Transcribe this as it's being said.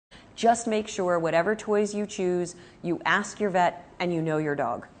Just make sure whatever toys you choose, you ask your vet and you know your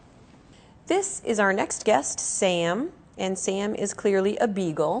dog. This is our next guest, Sam, and Sam is clearly a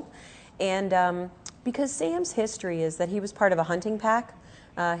beagle. And because Sam's history is that he was part of a hunting pack,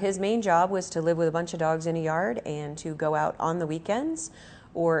 his main job was to live with a bunch of dogs in a yard and to go out on the weekends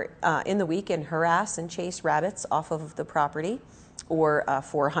or in the week and harass and chase rabbits off of the property or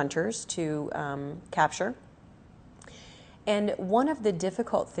for hunters to capture. And one of the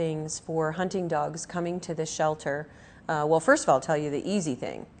difficult things for hunting dogs coming to the shelter, well, first of all, I'll tell you the easy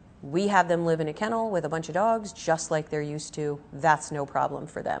thing. We have them live in a kennel with a bunch of dogs just like they're used to. That's no problem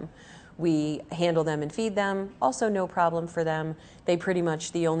for them. We handle them and feed them, also no problem for them. They pretty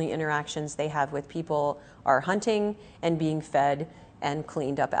much, the only interactions they have with people are hunting and being fed and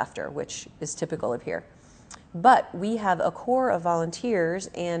cleaned up after, which is typical of here. But we have a core of volunteers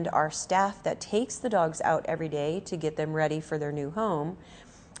and our staff that takes the dogs out every day to get them ready for their new home.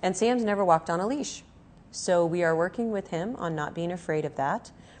 And Sam's never walked on a leash. So we are working with him on not being afraid of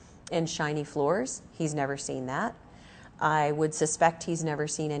that. And shiny floors, he's never seen that. I would suspect he's never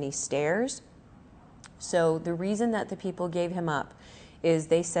seen any stairs. So the reason that the people gave him up is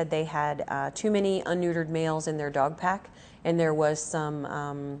they said they had too many unneutered males in their dog pack, and there was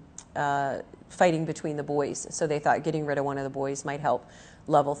some fighting between the boys. So they thought getting rid of one of the boys might help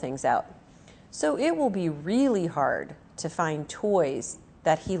level things out. So it will be really hard to find toys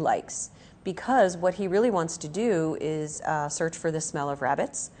that he likes, because what he really wants to do is search for the smell of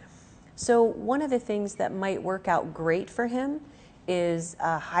rabbits. So one of the things that might work out great for him is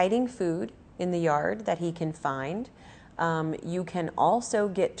hiding food in the yard that he can find. You can also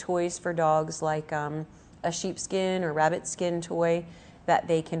get toys for dogs like a sheepskin or rabbit skin toy that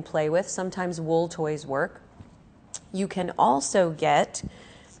they can play with. Sometimes wool toys work. You can also get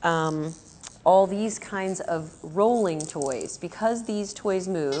all these kinds of rolling toys. Because these toys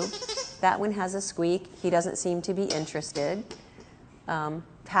move, that one has a squeak. He doesn't seem to be interested.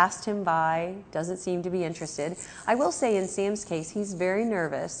 Passed him by, doesn't seem to be interested. I will say in Sam's case, he's very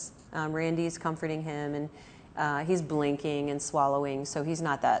nervous. Randy's comforting him and he's blinking and swallowing, so he's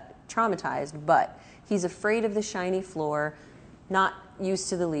not that traumatized, but he's afraid of the shiny floor, not used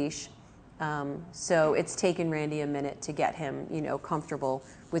to the leash. So it's taken Randy a minute to get him, comfortable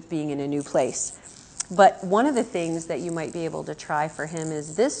with being in a new place. But one of the things that you might be able to try for him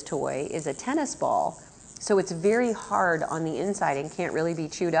is this toy is a tennis ball. So it's very hard on the inside and can't really be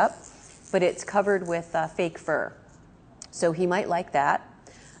chewed up, but it's covered with fake fur. So he might like that.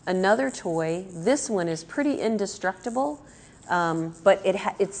 Another toy, this one is pretty indestructible, but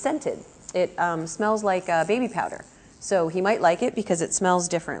it's scented. It smells like baby powder. So he might like it because it smells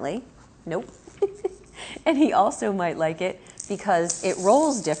differently. Nope. And he also might like it because it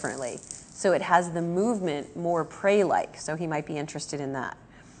rolls differently. So it has the movement more prey-like. So he might be interested in that.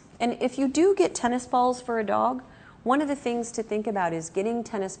 And if you do get tennis balls for a dog, one of the things to think about is getting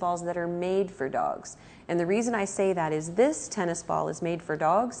tennis balls that are made for dogs. And the reason I say that is this tennis ball is made for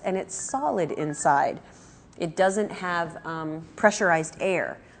dogs and it's solid inside. It doesn't have pressurized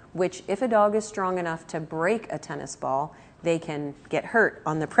air, which if a dog is strong enough to break a tennis ball, they can get hurt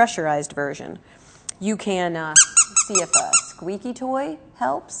on the pressurized version. You can see if a squeaky toy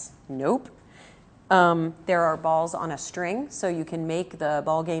helps. Nope. There are balls on a string, so you can make the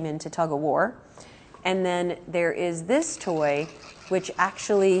ball game into tug of war. And then there is this toy, which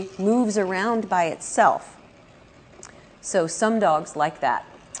actually moves around by itself. So some dogs like that.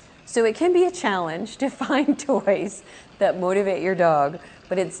 So it can be a challenge to find toys that motivate your dog,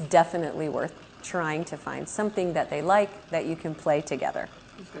 but it's definitely worth trying to find something that they like that you can play together.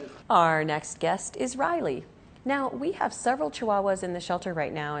 Our next guest is Riley. Now, we have several Chihuahuas in the shelter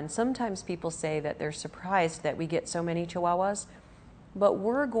right now, and sometimes people say that they're surprised that we get so many Chihuahuas, but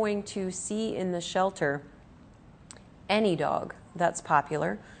we're going to see in the shelter any dog that's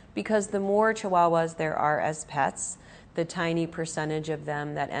popular, because the more Chihuahuas there are as pets, the tiny percentage of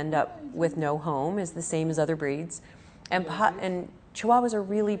them that end up with no home is the same as other breeds, and Chihuahuas are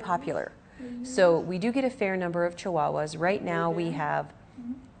really popular. So we do get a fair number of Chihuahuas. Right now we have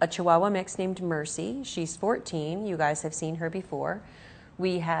a Chihuahua mix named Mercy. She's 14. You guys have seen her before.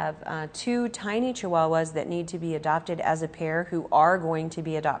 We have 2 tiny Chihuahuas that need to be adopted as a pair who are going to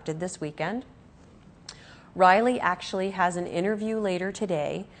be adopted this weekend. Riley actually has an interview later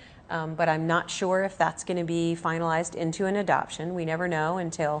today, but I'm not sure if that's going to be finalized into an adoption. We never know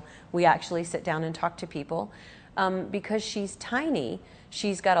until we actually sit down and talk to people. Because she's tiny,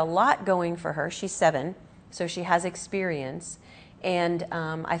 she's got a lot going for her. She's 7, so she has experience. And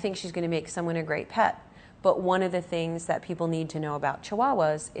I think she's going to make someone a great pet. But one of the things that people need to know about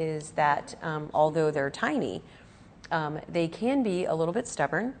Chihuahuas is that although they're tiny, they can be a little bit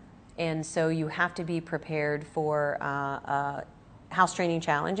stubborn And so you have to be prepared for a house training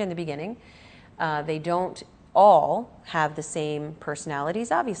challenge in the beginning. They don't all have the same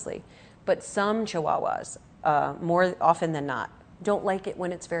personalities, obviously, but some Chihuahuas, more often than not, don't like it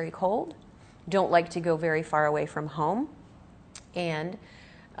when it's very cold, don't like to go very far away from home, and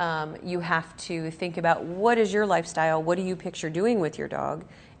you have to think about what is your lifestyle, what do you picture doing with your dog,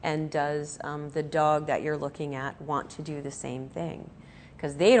 and does the dog that you're looking at want to do the same thing?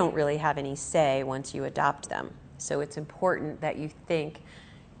 Because they don't really have any say once you adopt them. So it's important that you think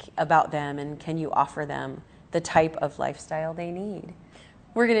about them and can you offer them the type of lifestyle they need.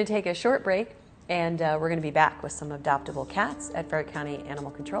 We're going to take a short break, and we're going to be back with some adoptable cats at Frederick County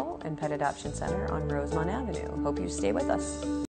Animal Control and Pet Adoption Center on Rosemont Avenue. Hope you stay with us.